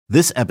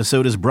This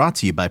episode is brought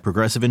to you by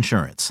Progressive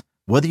Insurance.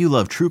 Whether you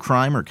love true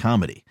crime or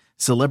comedy,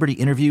 celebrity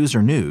interviews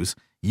or news,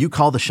 you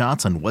call the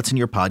shots on what's in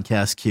your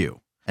podcast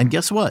queue. And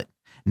guess what?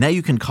 Now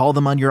you can call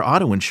them on your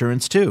auto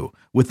insurance too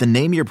with the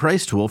Name Your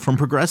Price tool from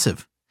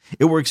Progressive.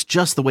 It works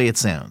just the way it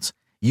sounds.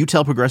 You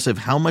tell Progressive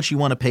how much you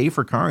want to pay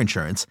for car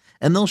insurance,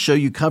 and they'll show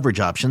you coverage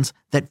options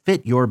that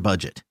fit your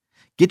budget.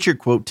 Get your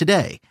quote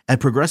today at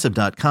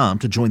Progressive.com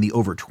to join the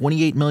over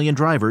 28 million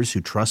drivers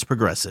who trust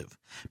Progressive.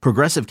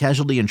 Progressive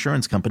Casualty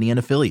Insurance Company and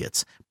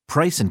Affiliates.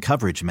 Price and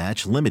coverage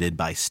match limited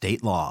by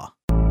state law.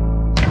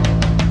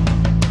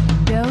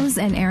 Joe's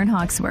and Aaron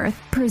Hawksworth,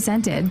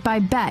 presented by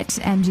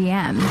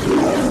BetMGM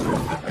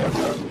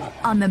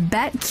on the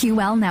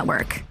BetQL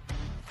Network.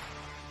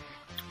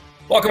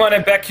 Welcome on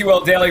in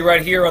BetQL Daily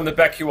right here on the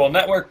BetQL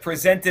Network,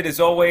 presented as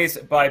always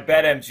by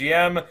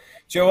BetMGM.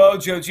 Joe O,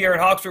 Joe G, Aaron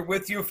Hawksworth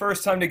with you.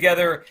 First time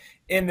together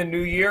in the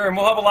new year, and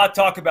we'll have a lot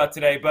to talk about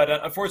today. But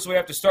unfortunately, we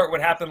have to start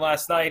what happened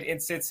last night in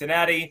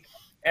Cincinnati.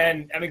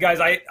 And I mean, guys,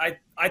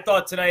 I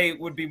thought tonight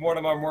would be one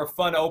of our more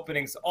fun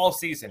openings all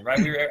season, right?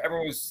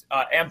 Everyone was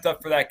amped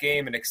up for that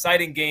game, an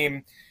exciting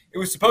game. It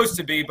was supposed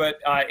to be, but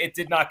it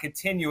did not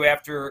continue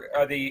after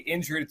the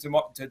injury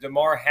to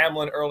Damar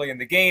Hamlin early in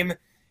the game.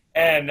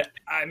 And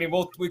I mean,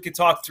 we could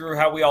talk through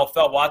how we all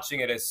felt watching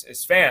it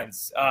as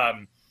fans.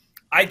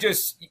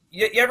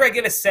 You ever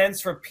get a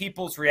sense from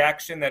people's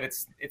reaction that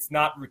it's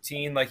not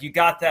routine? Like I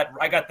got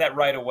that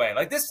right away.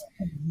 Like this,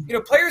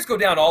 players go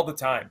down all the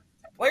time.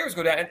 Players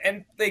go down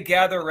and they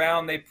gather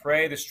around, they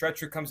pray, the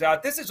stretcher comes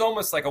out. This is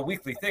almost like a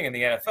weekly thing in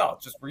the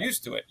NFL. Just we're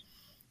used to it.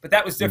 But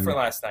that was different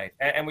last night.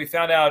 And we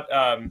found out,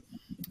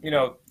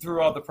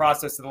 through all the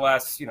process of the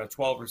last,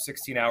 12 or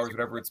 16 hours,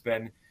 whatever it's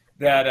been,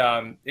 that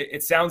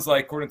it sounds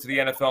like, according to the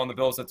NFL and the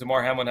Bills, that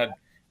Damar Hamlin had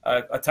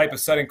a type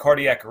of sudden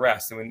cardiac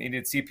arrest. And when he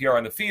did CPR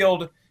on the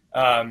field,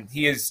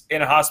 he is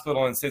in a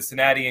hospital in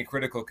Cincinnati in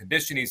critical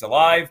condition. He's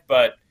alive,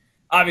 but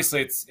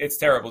obviously it's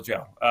terrible,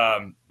 Joe.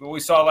 What we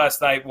saw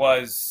last night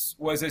was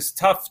as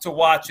tough to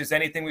watch as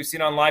anything we've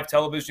seen on live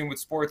television with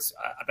sports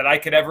that I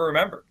could ever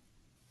remember.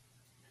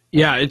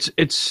 Yeah,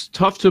 it's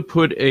tough to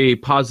put a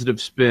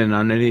positive spin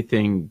on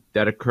anything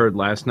that occurred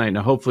last night.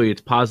 Now, hopefully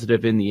it's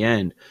positive in the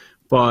end,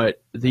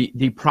 but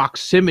the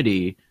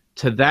proximity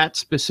to that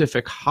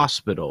specific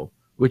hospital,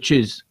 which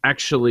is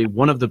actually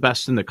one of the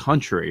best in the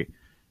country,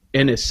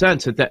 in a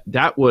sense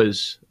that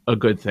was a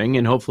good thing,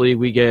 and hopefully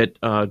we get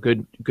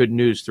good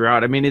news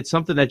throughout. I mean, it's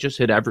something that just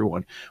hit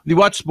everyone. When you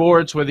watch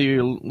sports, whether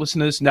you listen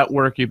to this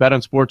network, you bet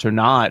on sports or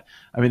not,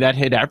 I mean, that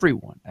hit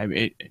everyone. I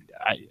mean,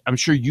 I'm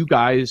sure you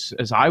guys,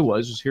 as I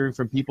was hearing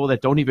from people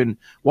that don't even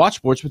watch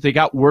sports, but they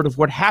got word of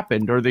what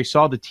happened, or they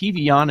saw the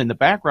TV on in the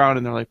background,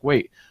 and they're like,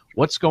 wait,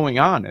 what's going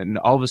on? And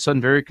all of a sudden,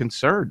 very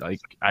concerned.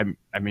 Like,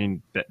 I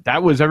mean,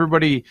 that was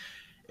everybody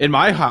in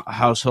my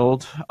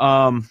household.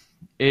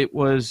 It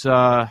was,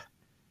 I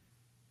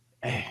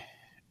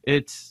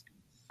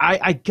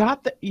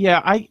got that.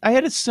 Yeah, I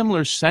had a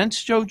similar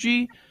sense, Joe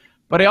G,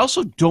 but I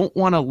also don't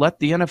want to let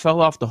the NFL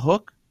off the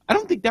hook. I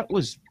don't think that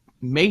was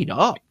made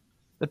up,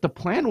 that the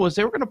plan was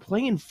they were going to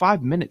play in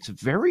 5 minutes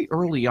very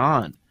early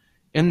on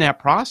in that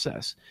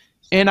process.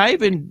 And I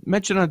even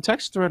mentioned on a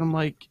text thread, I'm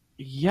like,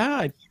 yeah,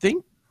 I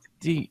think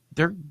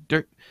they're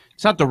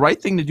it's not the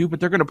right thing to do, but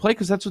they're going to play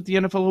because that's what the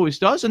NFL always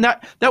does. And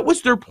that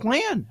was their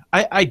plan.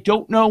 I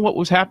don't know what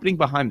was happening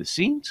behind the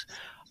scenes.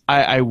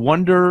 I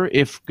wonder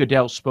if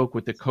Goodell spoke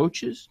with the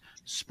coaches,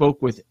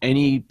 spoke with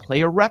any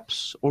player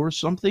reps or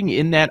something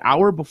in that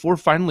hour before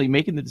finally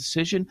making the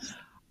decision.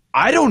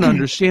 I don't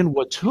understand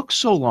what took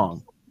so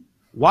long.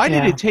 Why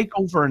did it take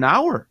over an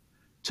hour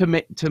to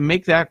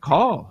make that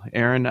call,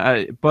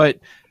 Aaron? But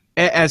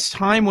as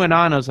time went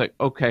on, I was like,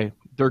 okay,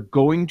 they're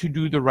going to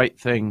do the right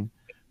thing.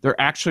 They're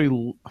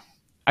actually,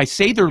 I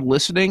say they're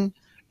listening,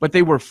 but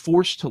they were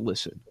forced to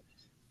listen.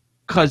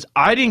 Because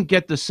I didn't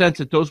get the sense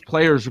that those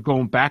players are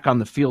going back on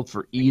the field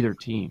for either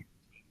team.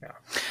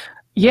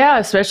 Yeah,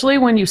 especially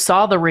when you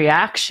saw the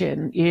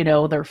reaction,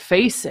 their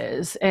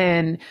faces.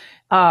 And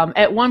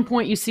at one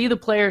point you see the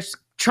players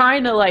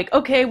trying to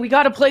okay, we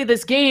got to play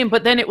this game.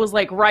 But then it was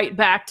right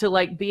back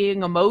to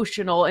being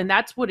emotional. And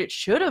that's what it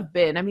should have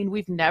been. I mean,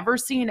 we've never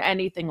seen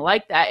anything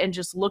like that. And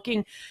just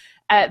looking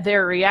at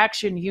their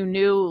reaction, you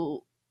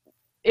knew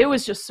it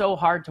was just so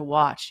hard to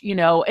watch.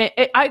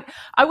 I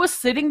was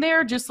sitting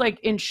there just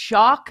in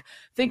shock,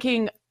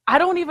 thinking, I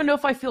don't even know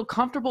if I feel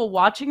comfortable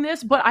watching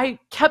this, but I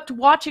kept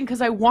watching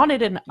because I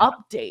wanted an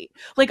update.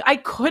 I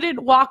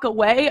couldn't walk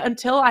away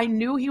until I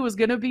knew he was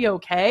going to be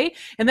okay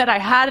and that I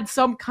had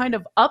some kind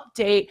of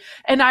update.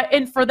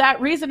 And for that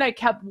reason, I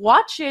kept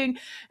watching,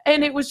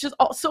 and it was just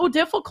so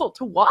difficult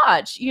to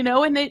watch,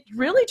 and it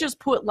really just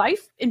put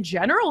life in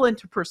general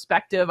into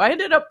perspective. I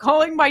ended up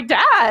calling my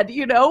dad,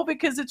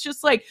 because it's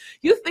just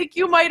you think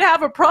you might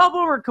have a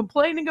problem or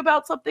complaining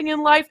about something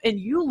in life, and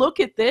you look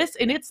at this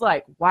and it's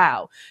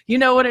wow,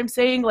 what I'm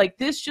saying?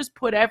 This just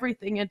put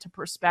everything into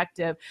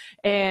perspective.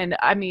 And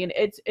I mean,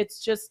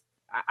 it's just,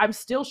 I'm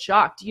still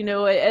shocked.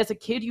 As a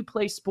kid, you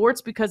play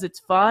sports because it's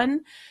fun,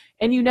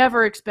 and you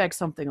never expect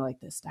something like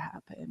this to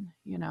happen,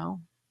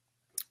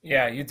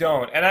 Yeah, you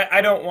don't. And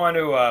I don't want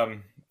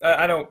to,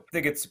 I don't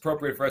think it's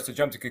appropriate for us to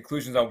jump to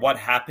conclusions on what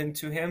happened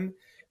to him.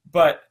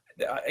 But,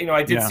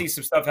 I did see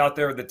some stuff out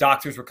there. The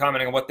doctors were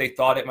commenting on what they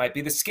thought it might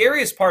be. The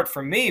scariest part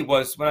for me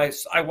was when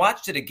I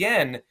watched it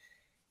again,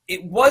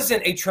 it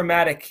wasn't a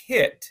traumatic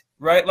hit,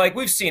 right? Like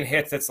we've seen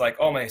hits that's like,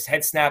 oh, my, his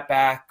head snapped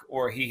back,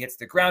 or he hits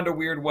the ground a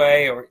weird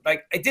way, or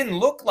like it didn't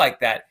look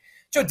like that.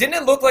 Joe, didn't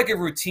it look like a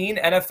routine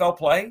NFL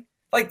play?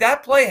 Like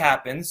that play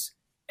happens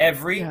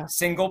every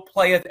single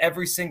play of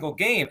every single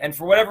game. And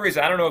for whatever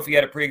reason, I don't know if he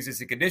had a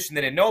pre-existing condition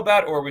they didn't know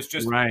about, or it was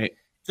just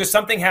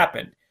something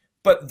happened.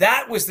 But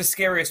that was the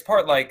scariest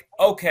part. Like,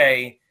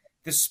 okay,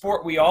 the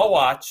sport we all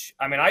watch.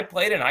 I mean, I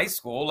played in high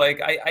school.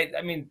 Like,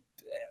 I mean,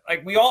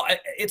 like we all,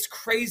 it's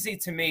crazy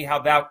to me how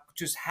that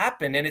just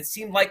happened. And it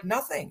seemed like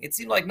nothing.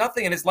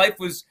 And his life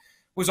was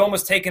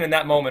almost taken in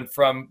that moment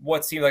from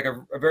what seemed like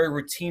a very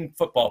routine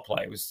football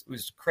play. It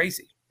was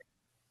crazy.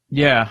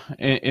 Yeah,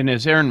 and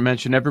as Aaron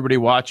mentioned, everybody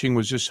watching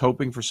was just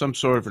hoping for some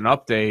sort of an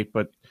update,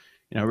 but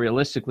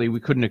realistically, we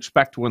couldn't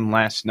expect one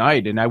last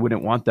night, and I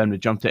wouldn't want them to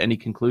jump to any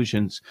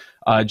conclusions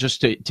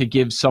just to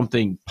give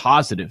something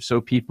positive so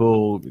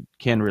people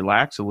can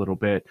relax a little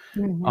bit.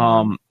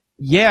 Mm-hmm.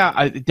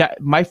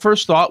 My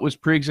first thought was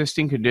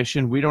pre-existing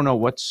condition. We don't know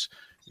what's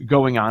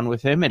going on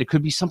with him, and it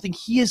could be something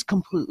he is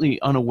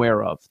completely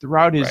unaware of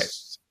throughout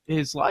his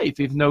life,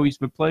 even though he's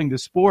been playing the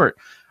sport.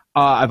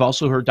 I've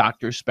also heard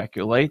doctors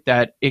speculate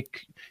that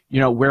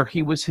where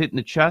he was hit in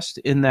the chest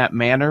in that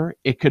manner,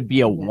 it could be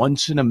a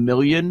once in a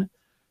million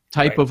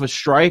type of a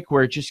strike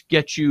where it just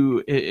gets you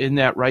in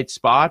that right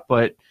spot.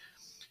 But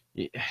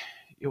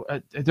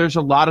there's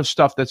a lot of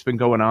stuff that's been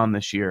going on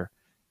this year,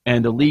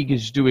 and the league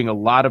is doing a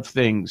lot of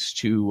things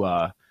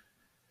to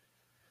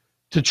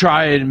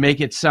try and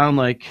make it sound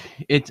like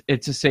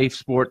it's a safe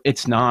sport.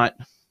 It's not.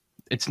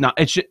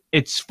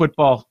 It's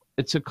football.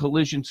 It's a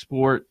collision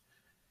sport.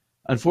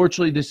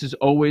 Unfortunately, this is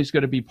always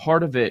going to be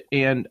part of it.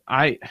 And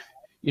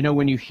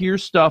when you hear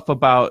stuff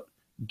about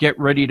get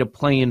ready to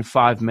play in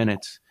 5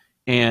 minutes,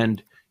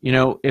 and,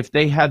 if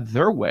they had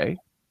their way,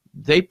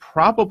 they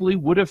probably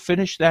would have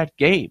finished that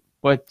game.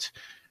 But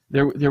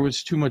there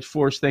was too much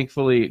force.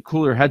 Thankfully,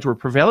 cooler heads were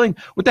prevailing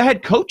with the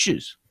head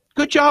coaches.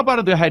 Good job out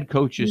of the head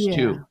coaches,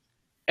 too.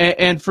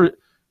 And for,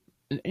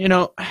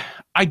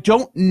 I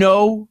don't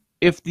know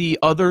if the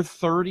other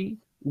 30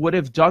 would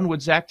have done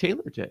what Zach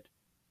Taylor did.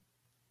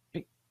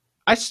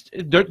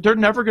 They're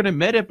never going to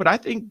admit it, but I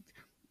think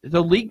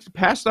the league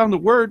passed on the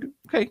word,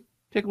 okay,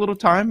 take a little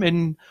time,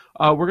 and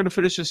we're going to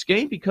finish this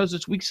game because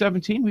it's week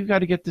 17. We've got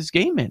to get this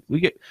game in.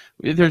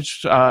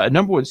 There's a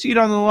number one seed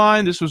on the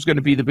line. This was going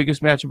to be the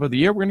biggest matchup of the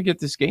year. We're going to get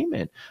this game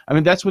in. I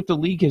mean, that's what the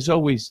league has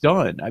always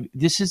done.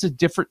 This is a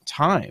different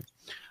time.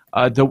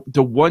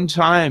 The one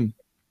time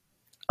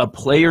a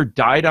player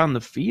died on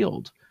the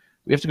field,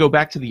 we have to go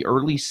back to the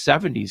early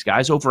 70s,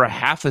 guys, over a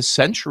half a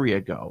century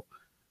ago.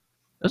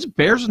 Those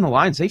Bears and the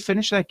Lions, they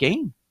finished that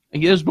game.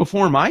 It was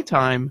before my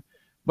time,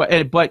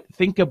 but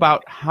think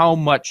about how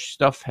much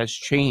stuff has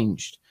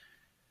changed.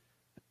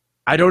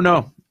 I don't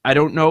know. I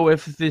don't know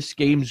if this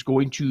game's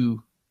going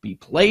to be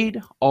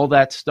played. All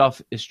that stuff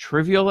is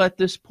trivial at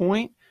this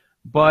point.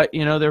 But,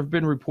 there have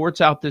been reports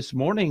out this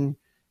morning,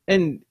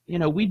 and,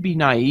 we'd be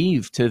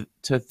naive to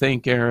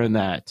think, Aaron,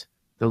 that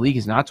the league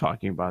is not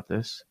talking about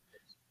this.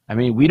 I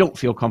mean, we don't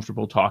feel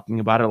comfortable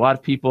talking about it. A lot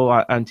of people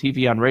on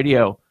TV, on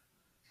radio,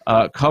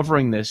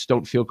 covering this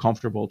don't feel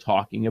comfortable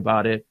talking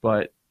about it,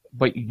 but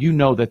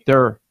that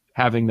they're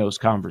having those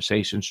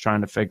conversations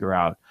trying to figure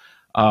out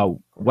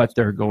what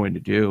they're going to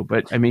do.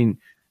 But I mean,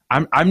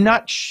 I'm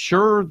not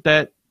sure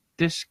that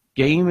this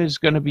game is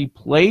going to be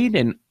played,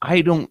 and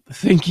I don't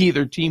think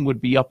either team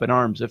would be up in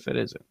arms if it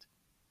isn't.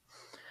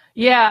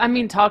 Yeah, I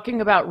mean,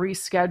 talking about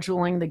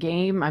rescheduling the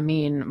game, I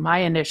mean, my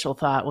initial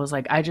thought was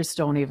like, I just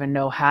don't even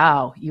know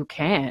how you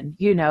can,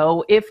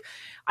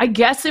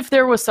 if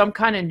there was some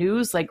kind of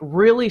news like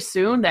really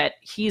soon that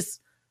he's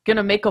going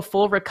to make a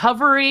full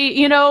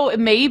recovery,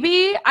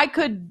 maybe I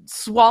could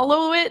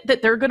swallow it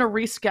that they're going to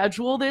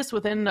reschedule this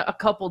within a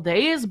couple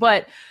days.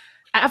 But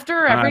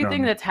after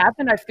everything that's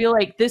happened, I feel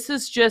like this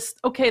is just,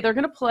 okay, they're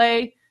going to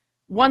play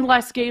one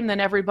less game than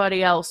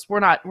everybody else.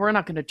 We're not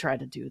going to try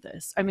to do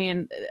this. I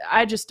mean,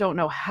 I just don't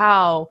know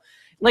how.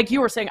 Like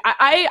you were saying,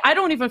 I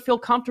don't even feel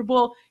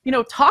comfortable,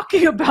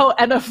 talking about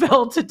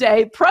NFL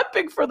today,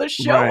 prepping for the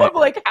show. Right. I'm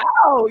like,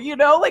 how,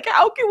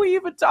 how can we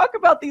even talk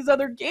about these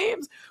other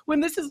games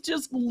when this is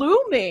just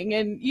looming?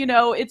 And,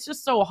 it's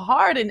just so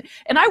hard. And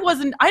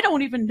I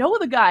don't even know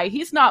the guy.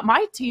 He's not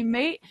my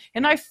teammate.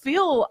 And I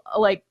feel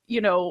like,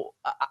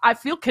 I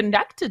feel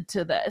connected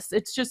to this.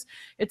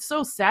 It's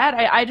so sad.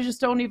 I just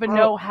don't even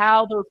know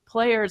how those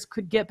players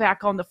could get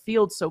back on the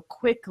field so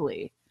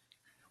quickly.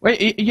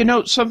 Wait,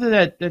 something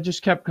that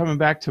just kept coming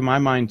back to my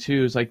mind,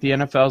 too, is like the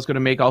NFL is going to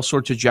make all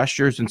sorts of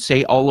gestures and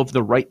say all of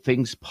the right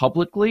things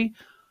publicly.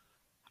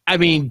 I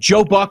mean,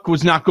 Joe Buck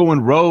was not going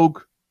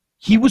rogue.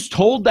 He was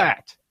told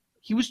that.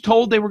 He was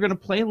told they were going to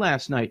play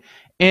last night.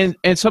 And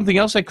something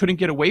else I couldn't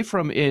get away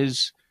from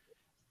is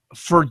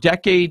for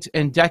decades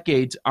and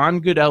decades on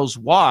Goodell's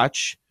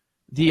watch,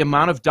 the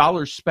amount of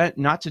dollars spent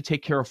not to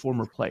take care of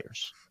former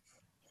players.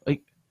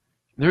 Like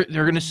they're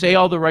going to say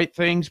all the right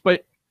things,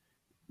 but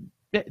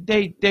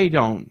they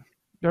don't.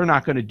 They're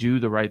not going to do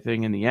the right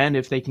thing in the end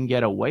if they can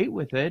get away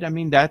with it. I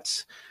mean,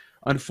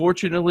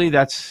 unfortunately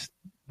that's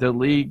the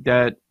league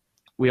that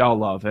we all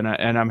love, and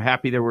I'm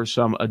happy there were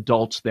some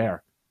adults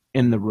there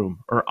in the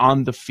room or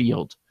on the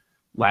field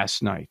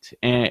last night,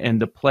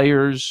 and the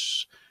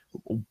players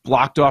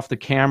blocked off the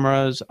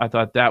cameras. I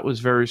thought that was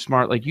very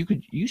smart. Like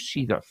you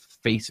see the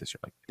faces.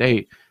 You're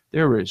like,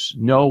 there is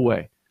no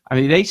way. I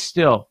mean, they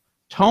still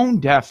tone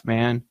deaf,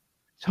 man,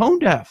 tone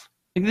deaf.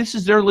 Like, this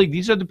is their league.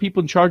 These are the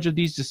people in charge of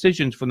these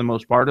decisions for the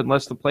most part,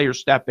 unless the players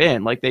step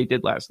in like they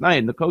did last night,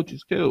 and the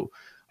coaches too.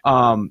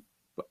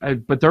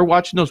 But they're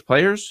watching those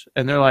players,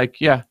 and they're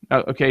like, yeah,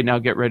 okay, now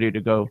get ready to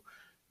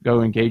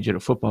go engage in a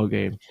football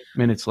game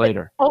minutes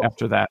later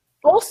after that.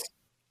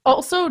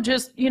 Also,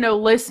 just,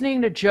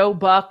 listening to Joe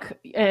Buck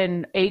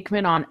and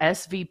Aikman on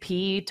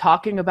SVP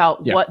talking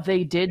about what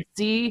they did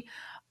see,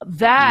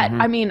 that,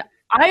 I mean,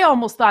 I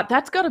almost thought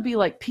that's got to be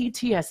like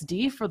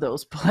PTSD for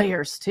those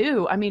players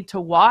too. I mean, to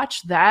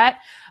watch that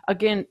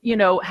again,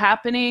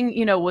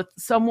 happening, with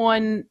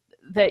someone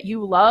that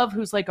you love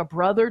who's like a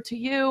brother to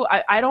you.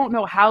 I don't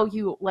know how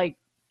you like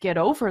get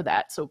over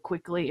that so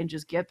quickly and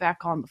just get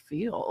back on the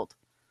field.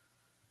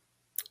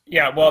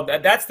 Yeah, well,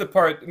 that's the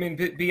part. I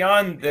mean,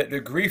 beyond the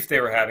grief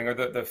they were having or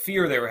the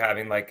fear they were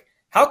having, like,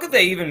 how could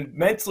they even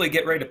mentally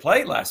get ready to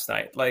play last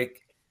night?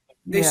 Like,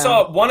 they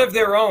saw one of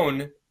their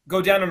own go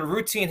down on a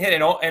routine hit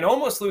and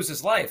almost lose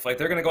his life. Like,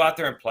 they're going to go out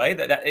there and play.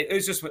 That it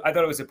was just, I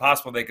thought it was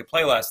impossible they could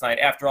play last night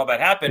after all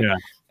that happened.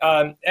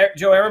 Yeah.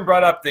 Joe, Aaron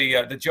brought up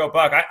the Joe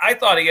Buck. I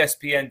thought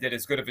ESPN did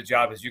as good of a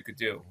job as you could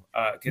do,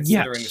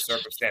 considering the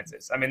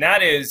circumstances. I mean,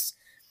 that is.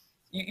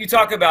 You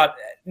talk about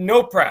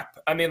no prep.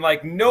 I mean,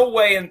 like, no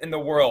way in the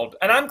world.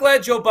 And I'm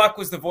glad Joe Buck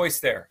was the voice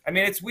there. I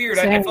mean, it's weird.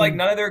 I feel like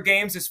none of their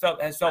games has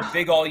felt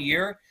big all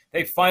year.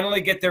 They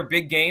finally get their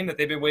big game that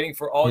they've been waiting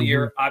for all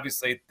year.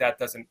 Obviously, that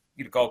doesn't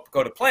go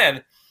to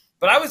plan.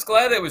 But I was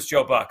glad it was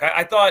Joe Buck.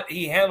 I thought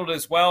he handled it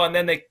as well. And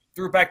then they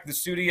threw back to the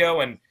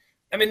studio. And,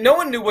 I mean, no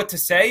one knew what to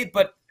say.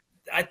 But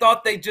I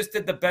thought they just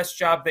did the best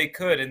job they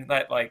could. And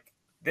that, like,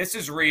 this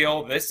is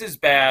real. This is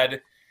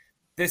bad.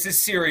 This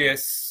is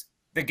serious.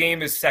 The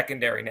game is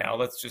secondary now.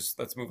 Let's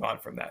move on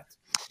from that.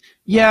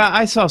 Yeah,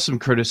 I saw some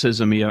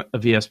criticism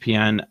of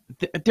ESPN.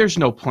 There's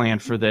no plan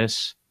for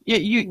this.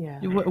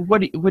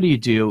 What do you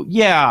do?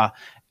 Yeah,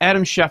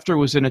 Adam Schefter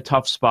was in a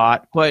tough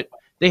spot, but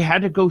they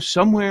had to go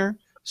somewhere.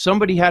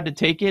 Somebody had to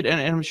take it,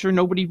 and I'm sure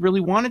nobody really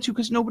wanted to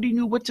because nobody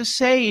knew what to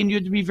say, and you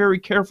had to be very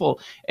careful.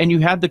 And you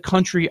had the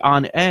country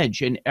on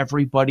edge, and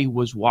everybody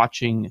was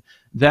watching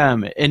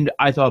them. And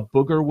I thought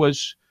Booger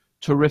was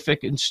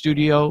terrific in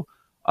studio.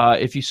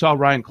 If you saw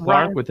Ryan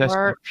Clark with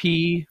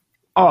SVP,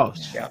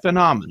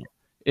 phenomenal.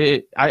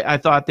 I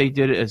thought they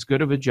did as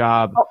good of a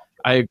job.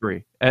 I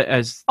agree.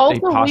 As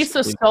also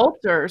Lisa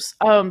Salters,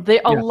 a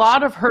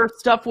lot of her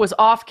stuff was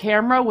off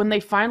camera. When they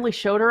finally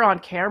showed her on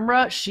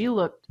camera, she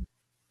looked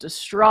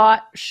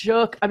distraught,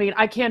 shook. I mean,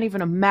 I can't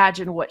even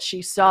imagine what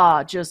she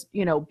saw. Just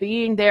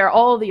being there,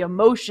 all the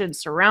emotions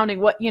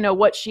surrounding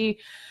what she.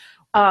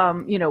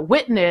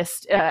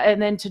 Witnessed,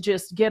 and then to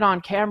just get on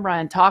camera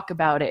and talk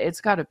about it,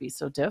 it's got to be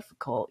so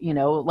difficult.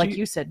 Like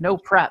you said, no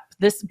prep.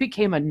 This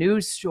became a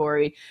news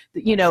story.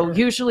 Sure.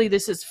 Usually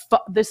this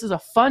is a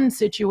fun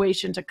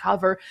situation to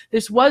cover.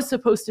 This was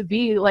supposed to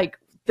be like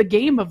the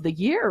game of the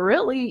year,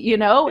 really.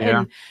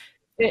 And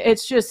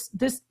it's just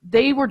this.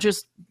 They were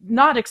just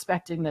not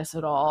expecting this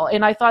at all,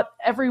 and I thought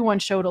everyone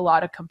showed a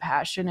lot of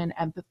compassion and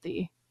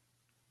empathy.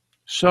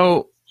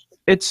 So.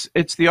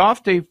 It's the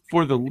off day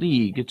for the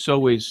league. It's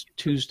always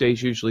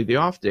Tuesdays, usually the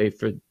off day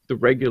for the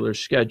regular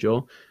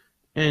schedule.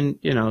 And,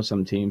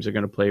 some teams are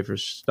going to play for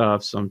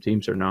stuff. Some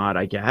teams are not,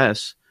 I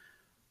guess.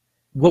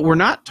 What we're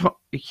not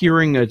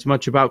hearing as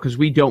much about, because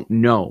we don't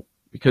know,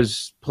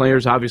 because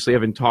players obviously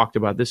haven't talked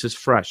about this is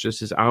fresh.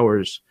 This is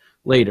hours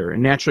later.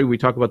 And naturally, we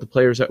talk about the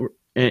players that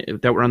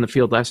were on the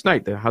field last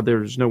night, how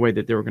there's no way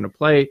that they were going to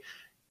play.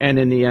 And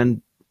in the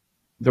end,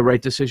 the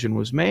right decision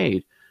was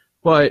made.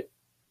 But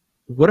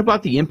what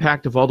about the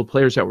impact of all the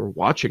players that were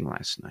watching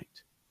last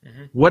night?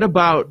 Mm-hmm. What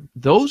about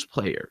those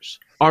players?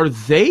 Are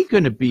they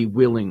going to be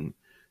willing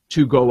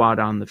to go out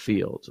on the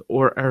field?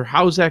 Or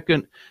how's that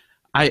going?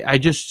 I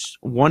just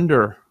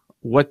wonder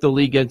what the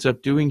league ends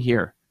up doing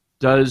here.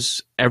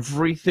 Does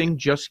everything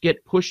just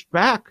get pushed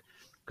back?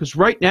 Because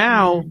right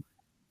now,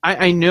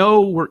 I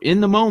know we're in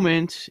the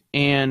moment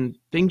and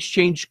things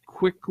change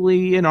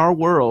quickly in our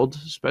world,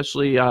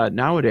 especially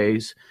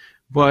nowadays,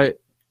 but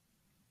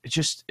it's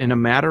just in a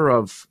matter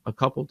of a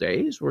couple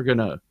days, we're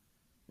gonna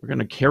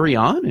carry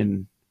on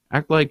and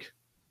act like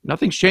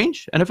nothing's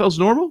changed. NFL's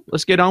normal.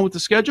 Let's get on with the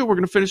schedule. We're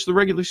gonna finish the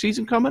regular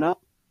season coming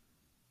up.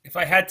 If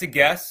I had to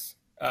guess,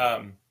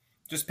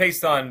 just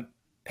based on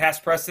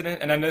past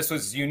precedent, and I know this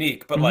was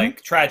unique, but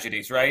like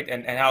tragedies, right?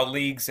 And how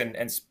leagues and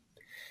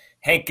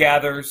Hank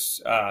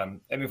Gathers,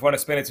 and if we want to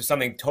spin it to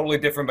something totally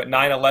different, but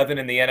 9/11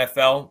 in the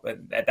NFL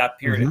at that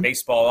period in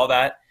baseball, all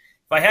that.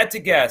 if I had to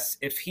guess,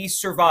 if he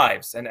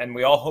survives, and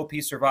we all hope he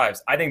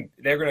survives, I think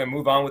they're going to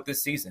move on with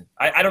this season.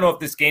 I don't know if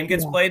this game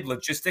gets played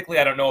logistically.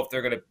 I don't know if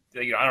they're going to,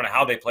 I don't know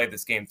how they played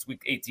this game. It's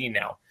week 18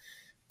 now.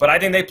 But I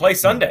think they play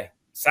Saturday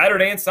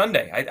and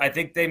Sunday. I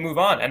think they move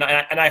on. And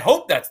I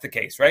hope that's the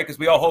case, right? Because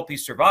we all hope he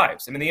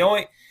survives. I mean, the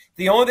only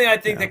thing I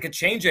think that could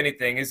change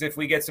anything is if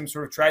we get some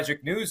sort of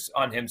tragic news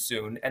on him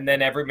soon, and then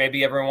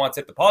maybe everyone wants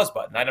to hit the pause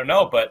button. I don't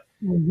know, but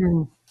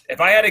if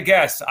I had to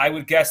guess, I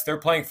would guess they're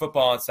playing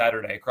football on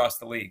Saturday across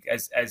the league,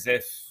 as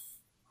if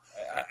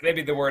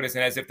maybe the word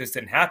isn't as if this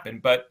didn't happen,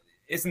 but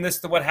isn't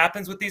this what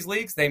happens with these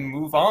leagues? They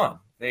move on.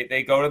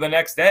 They go to the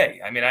next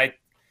day. I mean,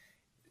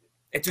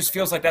 it just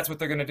feels like that's what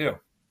they're going to do.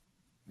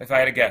 If I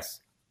had to guess.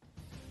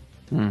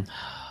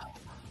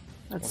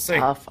 That's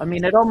tough. I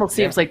mean, it almost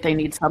seems like they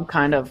need some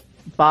kind of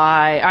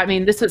bye. I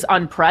mean, this is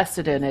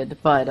unprecedented,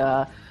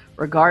 but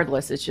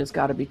regardless, it's just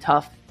got to be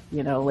tough.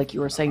 Like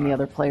you were saying, the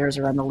other players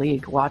around the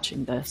league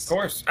watching this. Of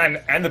course.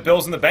 And the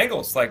Bills and the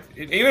Bengals. Like,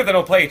 even if they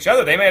don't play each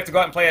other, they may have to go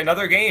out and play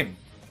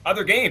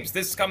other games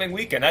this coming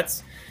weekend.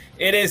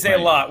 It is a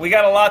lot. We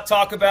got a lot to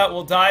talk about.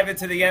 We'll dive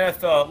into the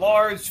NFL at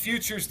large,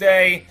 Futures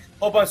Day,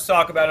 whole bunch to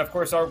talk about. Of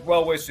course, our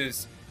well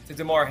wishes to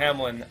Damar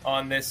Hamlin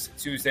on this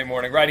Tuesday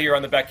morning, right here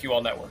on the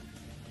BetQL Network.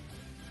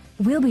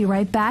 We'll be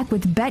right back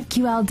with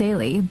BetQL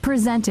Daily,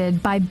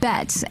 presented by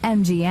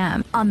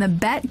BetMGM on the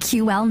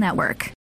BetQL Network.